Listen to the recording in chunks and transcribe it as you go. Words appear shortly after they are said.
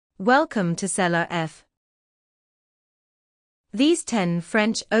Welcome to Cellar F. These 10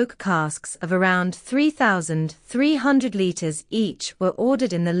 French oak casks of around 3,300 litres each were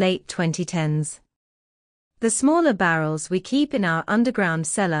ordered in the late 2010s. The smaller barrels we keep in our underground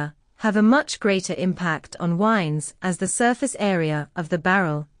cellar have a much greater impact on wines as the surface area of the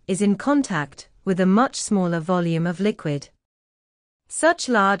barrel is in contact with a much smaller volume of liquid. Such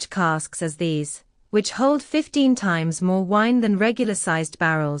large casks as these, which hold 15 times more wine than regular-sized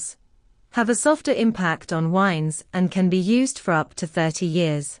barrels, have a softer impact on wines and can be used for up to 30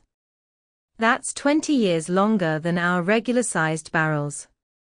 years. That's 20 years longer than our regular-sized barrels.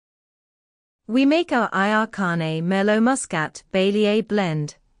 We make our Ir Carnet Merlot Muscat Baillier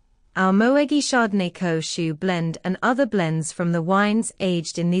blend, our Moëgy Chardonnay Cochou blend and other blends from the wines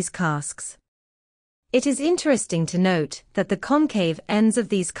aged in these casks. It is interesting to note that the concave ends of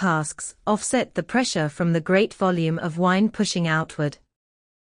these casks offset the pressure from the great volume of wine pushing outward.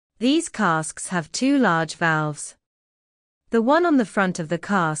 These casks have 2 large valves. The one on the front of the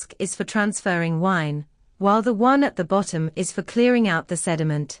cask is for transferring wine, while the one at the bottom is for clearing out the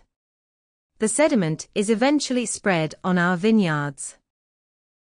sediment. The sediment is eventually spread on our vineyards.